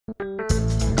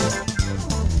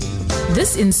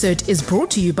This insert is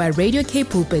brought to you by Radio K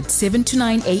Pulpit 7 to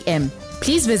 9 a.m.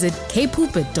 Please visit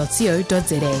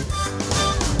kpulpit.co.za.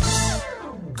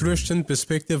 Christian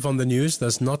perspective on the news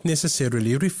does not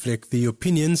necessarily reflect the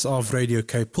opinions of Radio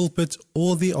K Pulpit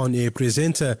or the on-air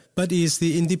presenter, but is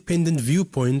the independent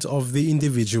viewpoint of the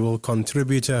individual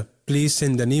contributor. Please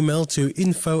send an email to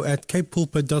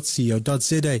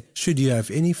info@kpulpit.co.za should you have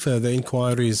any further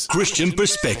inquiries. Christian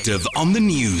perspective on the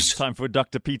news. Time for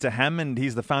Dr. Peter Hammond.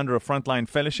 He's the founder of Frontline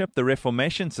Fellowship, the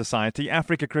Reformation Society,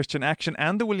 Africa Christian Action,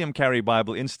 and the William Carey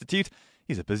Bible Institute.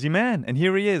 He's a busy man, and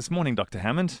here he is. Morning, Dr.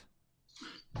 Hammond.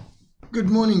 Good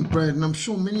morning, Brad, and I'm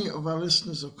sure many of our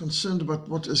listeners are concerned about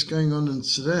what is going on in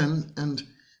Sudan. And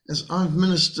as I've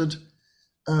ministered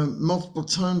multiple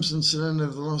times in Sudan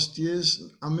over the last years,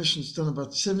 our mission's done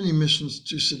about 70 missions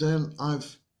to Sudan.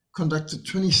 I've conducted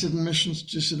 27 missions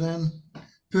to Sudan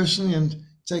personally and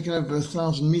taken over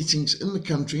 1,000 meetings in the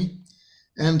country.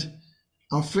 And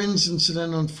our friends in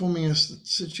Sudan are informing us that the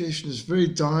situation is very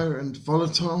dire and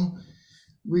volatile.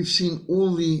 We've seen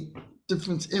all the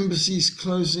different embassies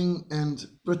closing, and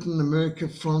Britain, America,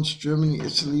 France, Germany,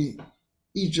 Italy,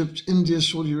 Egypt, India,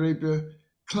 Saudi Arabia,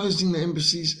 closing the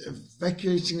embassies,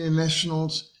 evacuating their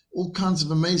nationals, all kinds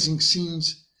of amazing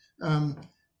scenes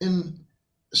in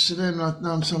Sudan right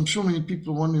now. And so I'm sure many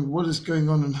people are wondering what is going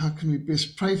on and how can we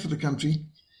best pray for the country.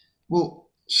 Well,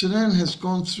 Sudan has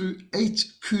gone through 8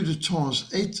 coups d'etats,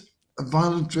 8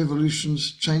 violent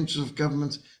revolutions, changes of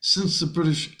government since the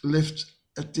British left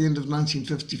at the end of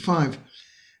 1955.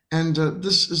 And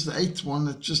this is the 8th one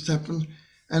that just happened.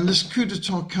 And this coup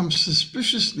d'etat comes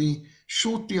suspiciously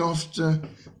shortly after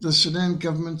the Sudan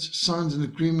government signed an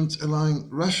agreement allowing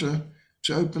Russia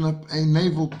to open up a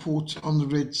naval port on the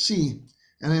Red Sea.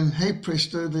 And then, hey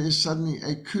presto, there is suddenly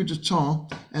a coup d'etat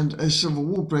and a civil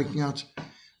war breaking out.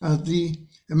 The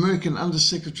American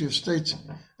Undersecretary of State,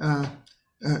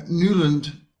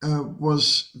 Newland,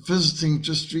 was visiting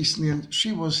just recently, and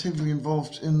she was heavily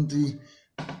involved in the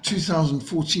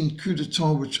 2014 coup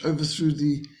d'etat, which overthrew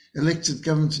the elected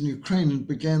government in Ukraine and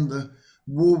began the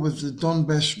war with the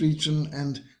Donbass region,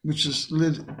 and which has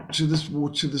led to this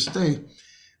war to this day.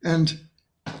 And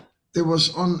there was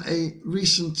on a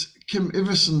recent Kim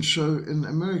Iverson show in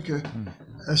America,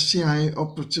 a CIA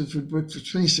operative who'd worked for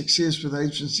 26 years for the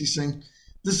agency, saying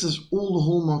this is all the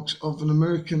hallmarks of an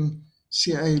American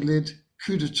CIA-led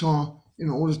coup d'etat in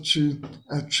order to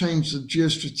change the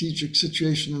geostrategic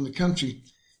situation in the country.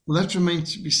 Well, that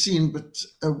remains to be seen, but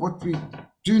what we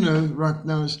do know right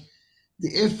now is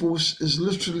the Air Force is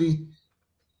literally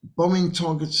bombing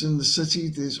targets in the city.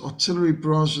 There's artillery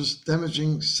barrages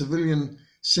damaging civilian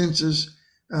centers.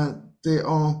 There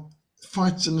are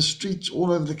fights in the streets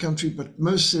all over the country, but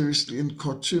most seriously in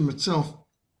Khartoum itself.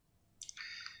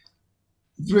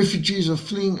 The refugees are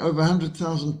fleeing. Over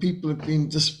 100,000 people have been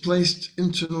displaced,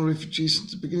 internal refugees, since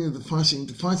the beginning of the fighting.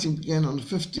 The fighting began on the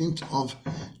 15th of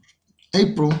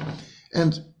April,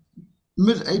 and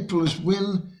mid-April is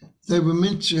when they were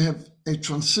meant to have a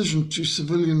transition to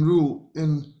civilian rule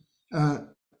in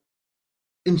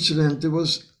Sudan. There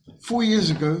was 4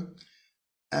 years ago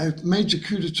a major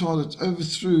coup d'etat that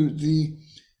overthrew the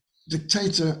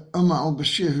dictator Omar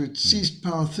al-Bashir, who had seized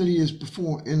power 30 years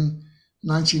before in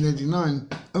 1989.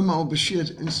 Omar al-Bashir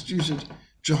had instituted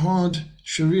jihad,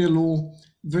 Sharia law,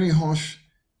 very harsh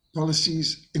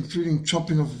policies, including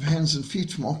chopping off of hands and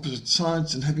feet from opposite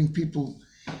sides and having people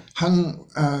hung,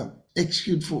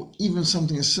 executed for even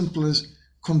something as simple as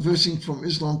converting from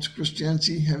Islam to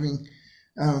Christianity, having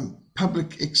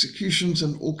public executions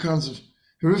and all kinds of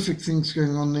horrific things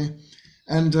going on there.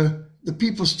 And the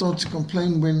people started to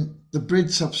complain when the bread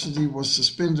subsidy was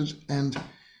suspended, and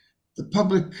the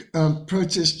public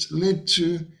protest led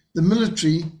to the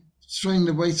military throwing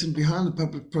the weight in behind the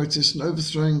public protest and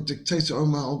overthrowing dictator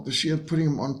Omar al-Bashir, putting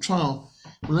him on trial.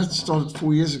 Well, that started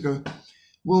 4 years ago.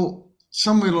 Well,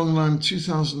 somewhere along the line,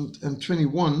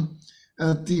 2021,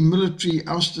 the military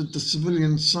ousted the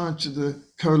civilian side to the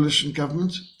coalition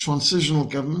government, transitional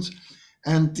government,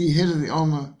 and the head of the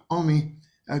army,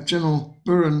 General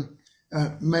Buran,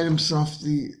 made himself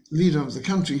the leader of the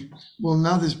country. Well,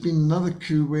 now there's been another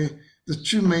coup where the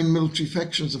two main military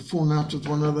factions have fallen out with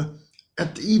one another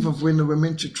at the eve of when they were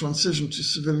meant to transition to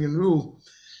civilian rule.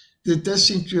 There does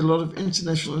seem to be a lot of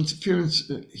international interference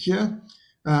here.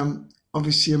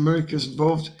 Obviously, America is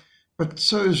involved, but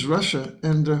so is Russia.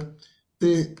 And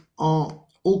there are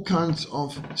all kinds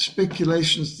of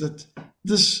speculations that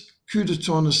this coup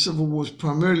d'etat and a civil war is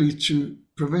primarily to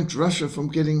prevent Russia from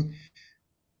getting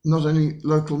not only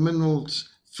local minerals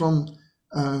from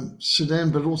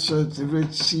Sudan, but also the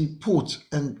Red Sea port.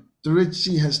 And the Red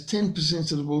Sea has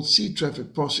 10% of the world's sea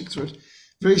traffic passing through it.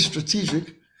 Very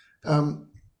strategic,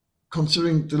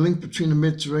 considering the link between the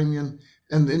Mediterranean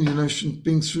and the Indian Ocean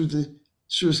being through the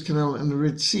Suez Canal and the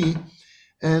Red Sea.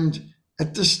 And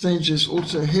at this stage, there's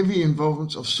also heavy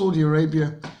involvement of Saudi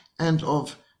Arabia and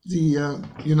of the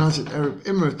United Arab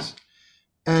Emirates.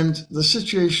 And the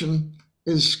situation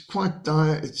is quite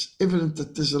dire. It's evident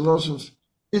that there's a lot of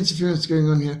interference going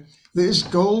on here. There is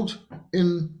gold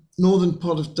in northern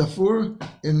part of Darfur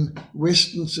in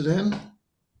western Sudan.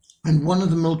 And one of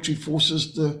the military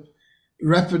forces, the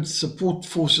Rapid Support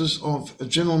Forces of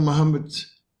General Mohammed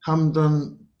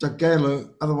Hamdan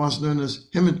Dagalo, otherwise known as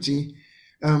Hemeti,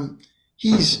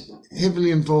 he's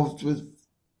heavily involved with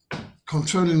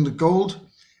controlling the gold,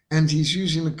 and he's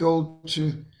using the gold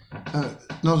to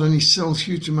not only sell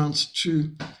huge amounts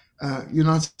to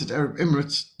United Arab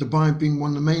Emirates, Dubai being one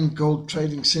of the main gold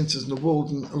trading centers in the world,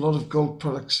 and a lot of gold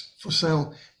products for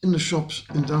sale in the shops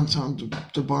in downtown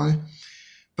Dubai.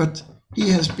 But he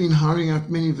has been hiring out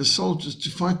many of his soldiers to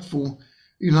fight for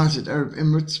United Arab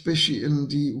Emirates, especially in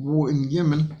the war in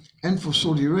Yemen, and for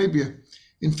Saudi Arabia.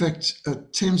 In fact,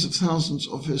 tens of thousands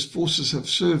of his forces have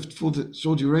served for the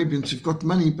Saudi Arabians who've got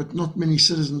money, but not many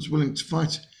citizens willing to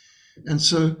fight. And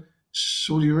so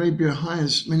Saudi Arabia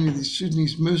hires many of these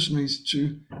Sudanese mercenaries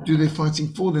to do their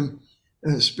fighting for them,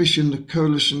 especially in the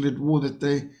coalition-led war that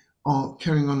they are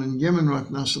carrying on in Yemen right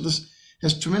now. So this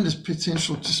has tremendous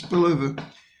potential to spill over.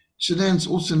 Sudan's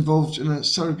also involved in a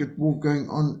surrogate war going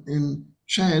on in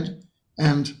Chad,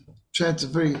 and Chad's a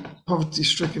very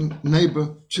poverty-stricken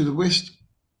neighbor to the west.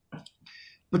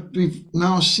 But we've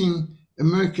now seen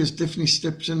America has definitely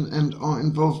stepped in and are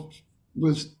involved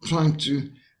with trying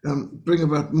to bring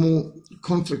about more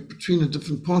conflict between the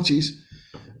different parties.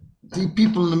 The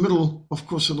people in the middle, of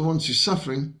course, are the ones who are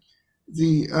suffering.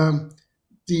 The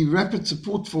Rapid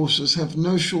Support Forces have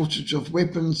no shortage of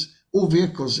weapons or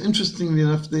vehicles. Interestingly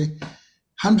enough, the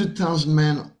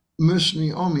 100,000-man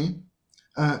mercenary army,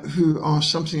 who are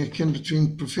something akin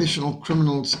between professional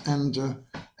criminals and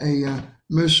a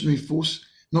mercenary force,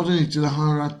 not only do they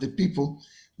hire out their people,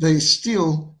 they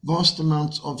steal vast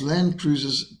amounts of Land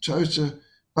Cruisers, Toyota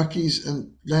Buckies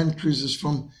and Land Cruisers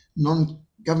from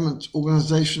non-government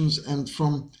organizations and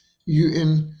from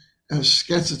UN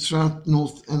scattered throughout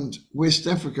North and West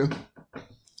Africa.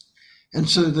 And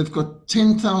so they've got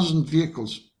 10,000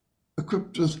 vehicles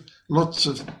equipped with lots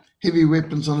of heavy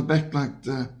weapons on the back, like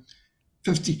the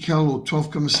 50 cal or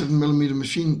 12.7 millimeter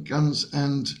machine guns,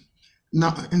 and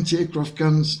now anti-aircraft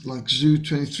guns like Zu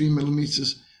 23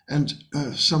 millimeters, and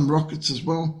some rockets as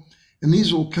well. And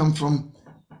these all come from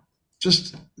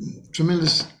just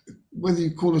tremendous, whether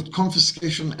you call it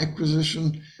confiscation,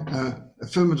 acquisition,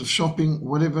 affirmative shopping,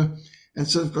 whatever. And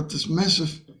so they've got this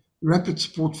massive rapid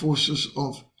support forces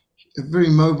of a very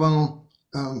mobile,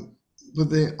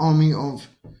 with their army of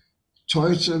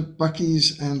Toyota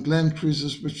Buckies and Land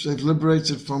Cruisers, which they've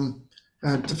liberated from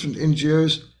different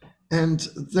NGOs. And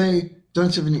they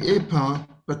don't have any air power,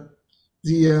 but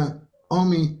the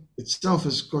army itself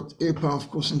has got air power, of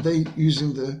course, and they're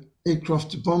using the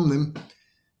aircraft to bomb them.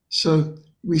 So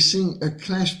we're seeing a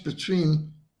clash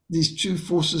between these two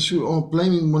forces who are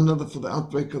blaming one another for the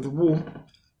outbreak of the war.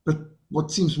 But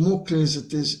what seems more clear is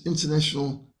that there's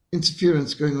international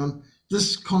interference going on.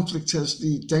 This conflict has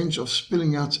the danger of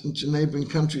spilling out into neighboring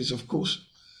countries, of course,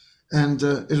 and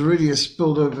it already has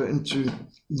spilled over into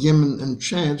Yemen and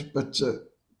Chad, but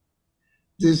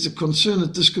there's a concern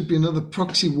that this could be another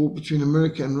proxy war between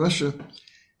America and Russia.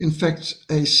 In fact,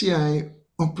 a CIA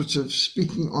operative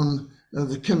speaking on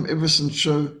the Kim Everson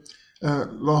show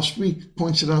last week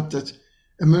pointed out that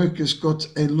America's got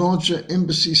a larger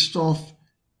embassy staff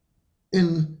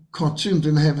in Khartoum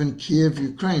than they have in Kiev,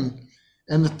 Ukraine,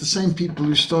 and that the same people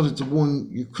who started the war in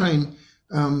Ukraine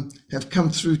have come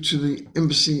through to the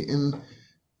embassy in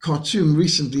Khartoum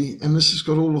recently, and this has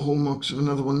got all the hallmarks of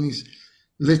another one of these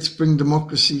let's bring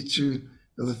democracy to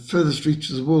the furthest reach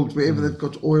of the world, wherever they've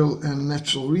got oil and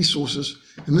natural resources.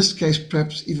 In this case,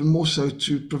 perhaps even more so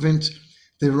to prevent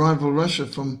their rival Russia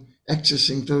from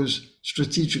accessing those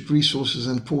strategic resources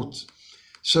and ports.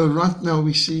 So right now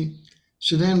we see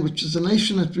Sudan, which is a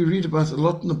nation that we read about a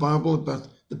lot in the Bible, about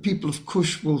the people of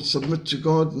Cush will submit to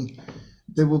God, and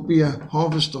there will be a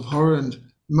harvest of horror and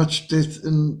much death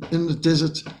in the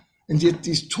desert. And yet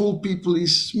these tall people,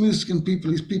 these smooth-skinned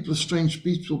people, these people of strange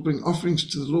speech will bring offerings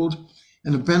to the Lord,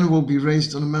 and a banner will be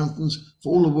raised on the mountains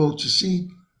for all the world to see,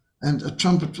 and a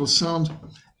trumpet will sound.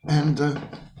 And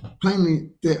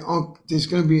plainly, there's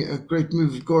going to be a great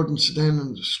move of God in Sudan,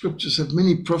 and the scriptures have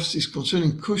many prophecies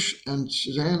concerning Cush and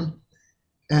Sudan.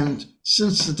 And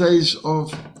since the days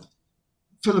of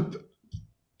Philip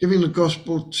giving the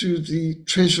gospel to the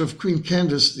treasure of Queen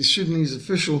Candace, the Sudanese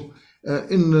official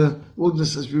in the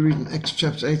wilderness, as we read in Acts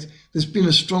chapter 8. There's been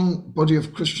a strong body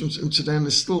of Christians in Sudan.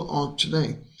 There still are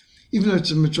today. Even though it's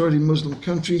a majority Muslim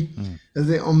country,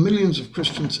 there are millions of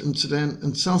Christians in Sudan,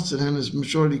 and South Sudan is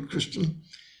majority Christian.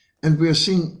 And we are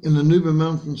seeing in the Nuba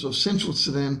Mountains of central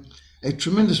Sudan a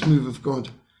tremendous move of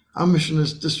God. Our mission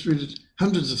has distributed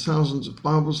hundreds of thousands of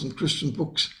Bibles and Christian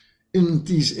books in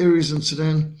these areas in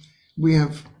Sudan. We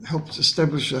have helped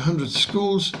establish 100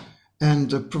 schools and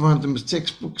provide them with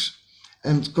textbooks,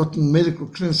 and gotten medical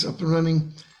clinics up and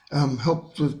running,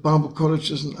 helped with Bible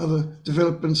colleges and other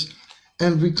developments.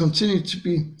 And we continue to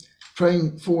be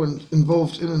praying for and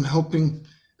involved in and helping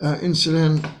in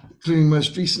Sudan, including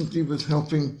most recently with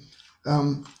helping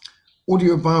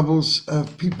audio Bibles,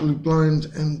 people who are blind,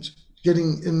 and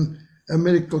getting in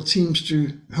medical teams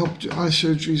to help do eye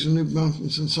surgeries in Nuba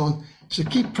Mountains and so on. So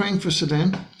keep praying for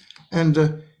Sudan, and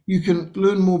you can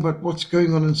learn more about what's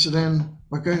going on in Sudan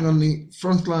by going on the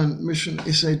Frontline Mission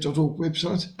SA.org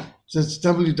website. So it's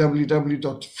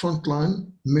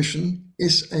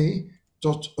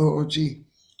www.frontlinemissionsa.org.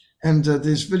 And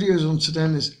there's videos on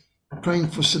Sudan. There's praying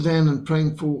for Sudan and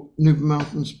praying for Nuba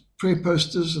Mountains, prayer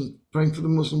posters, and praying for the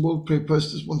Muslim world, prayer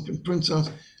posters one can print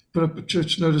out, put up at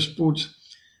church notice boards.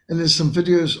 And there's some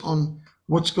videos on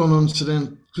what's gone on in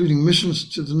Sudan, including missions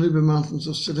to the Nuba Mountains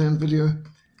of Sudan video.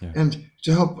 Yeah. And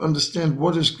to help understand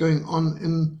what is going on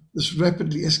in this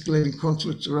rapidly escalating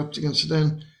conflict erupting in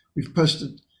Sudan, we've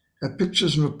posted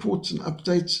pictures and reports and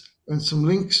updates and some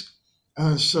links.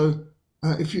 So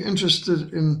if you're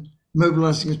interested in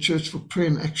mobilizing a church for prayer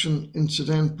and action in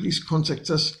Sudan, please contact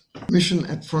us,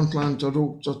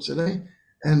 mission@frontline.org.za.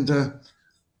 And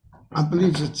I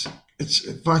believe that it's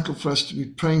vital for us to be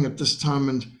praying at this time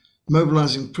and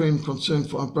mobilizing prayer and concern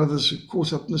for our brothers who are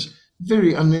caught up in this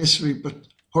very unnecessary but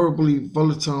horribly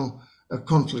volatile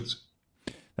conflict.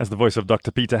 That's the voice of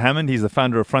Dr. Peter Hammond. He's the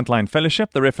founder of Frontline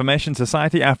Fellowship, the Reformation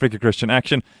Society, Africa Christian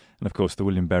Action, and of course the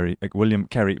William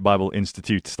Carey Bible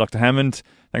Institute. Dr. Hammond,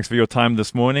 thanks for your time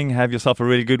this morning. Have yourself a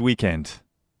really good weekend.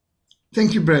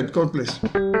 Thank you, Brad. God bless.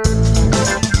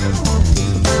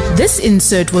 This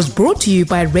insert was brought to you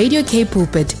by Radio K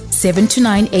Pulpit, 7 to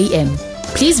 9 a.m.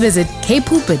 Please visit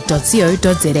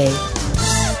kpulpit.co.za.